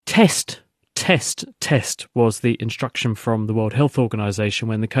Test was the instruction from the World Health Organization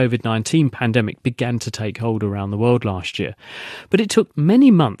when the COVID-19 pandemic began to take hold around the world last year. But it took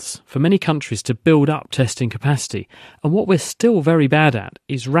many months for many countries to build up testing capacity. And what we're still very bad at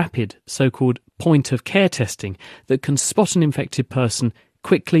is rapid, so-called point-of-care testing that can spot an infected person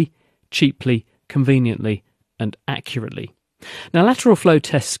quickly, cheaply, conveniently and accurately. Now, lateral flow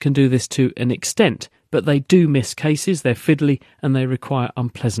tests can do this to an extent, but they do miss cases, they're fiddly, and they require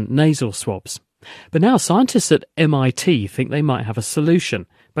unpleasant nasal swabs. But now scientists at MIT think they might have a solution,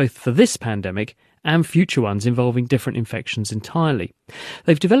 both for this pandemic and future ones involving different infections entirely.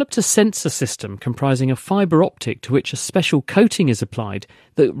 They've developed a sensor system comprising a fibre optic to which a special coating is applied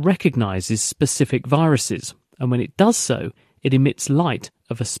that recognises specific viruses, and when it does so, it emits light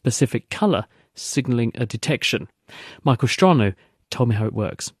of a specific colour, signalling a detection. Michael Strano told me how it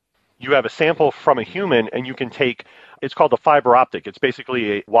works. You have a sample from a human and you can take, it's called the fibre optic. It's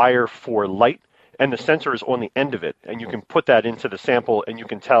basically a wire for light and the sensor is on the end of it. And you can put that into the sample and you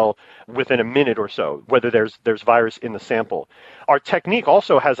can tell within a minute or so whether there's virus in the sample. Our technique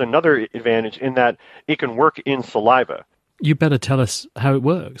also has another advantage in that it can work in saliva. You better tell us how it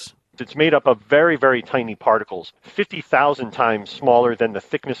works. It's made up of very, very tiny particles, 50,000 times smaller than the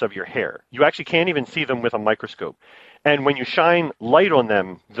thickness of your hair. You actually can't even see them with a microscope. And when you shine light on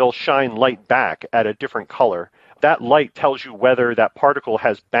them, they'll shine light back at a different color. That light tells you whether that particle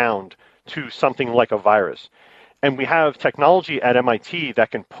has bound to something like a virus. And we have technology at MIT that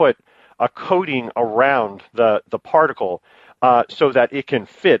can put a coating around the particle so that it can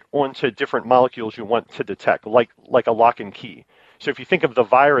fit onto different molecules you want to detect, like a lock and key. So if you think of the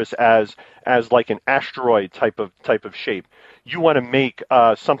virus as like an asteroid type of shape, you want to make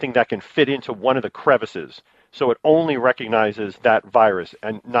something that can fit into one of the crevices. So it only recognizes that virus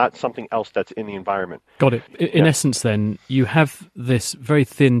and not something else that's in the environment. Got it. In essence, then, you have this very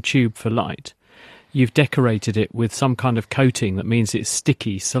thin tube for light. You've decorated it with some kind of coating that means it's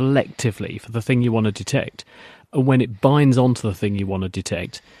sticky selectively for the thing you want to detect. And when it binds onto the thing you want to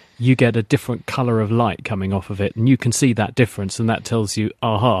detect, you get a different colour of light coming off of it, and you can see that difference, and that tells you,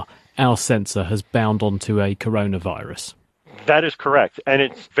 aha, our sensor has bound onto a coronavirus. That is correct, and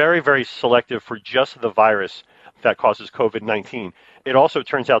it's very, very selective for just the virus that causes COVID-19. It also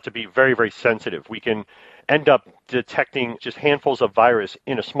turns out to be very, very sensitive. We can end up detecting just handfuls of virus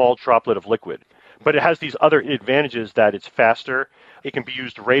in a small droplet of liquid. But it has these other advantages that it's faster. It can be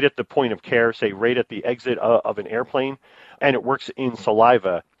used right at the point of care, say right at the exit of an airplane, and it works in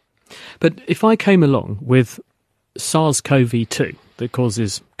saliva. But if I came along with SARS-CoV-2 that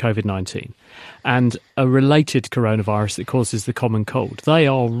causes COVID-19 and a related coronavirus that causes the common cold, they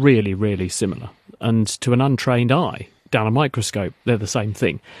are really, really similar. And to an untrained eye, down a microscope, they're the same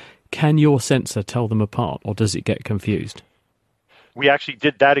thing. Can your sensor tell them apart, or does it get confused? We actually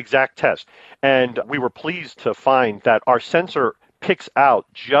did that exact test, and we were pleased to find that our sensor picks out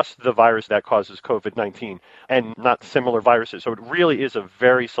just the virus that causes COVID-19 and not similar viruses. So it really is a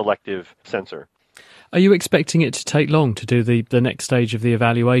very selective sensor. Are you expecting it to take long to do the next stage of the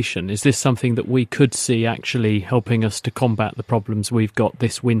evaluation? Is this something that we could see actually helping us to combat the problems we've got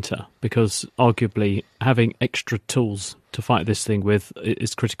this winter? Because arguably having extra tools to fight this thing with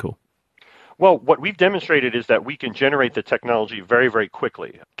is critical. Well, what we've demonstrated is that we can generate the technology very, very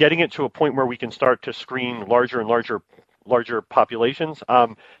quickly. Getting it to a point where we can start to screen larger and larger populations.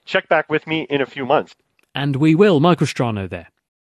 Check back with me in a few months. And we will. Michael Strano there.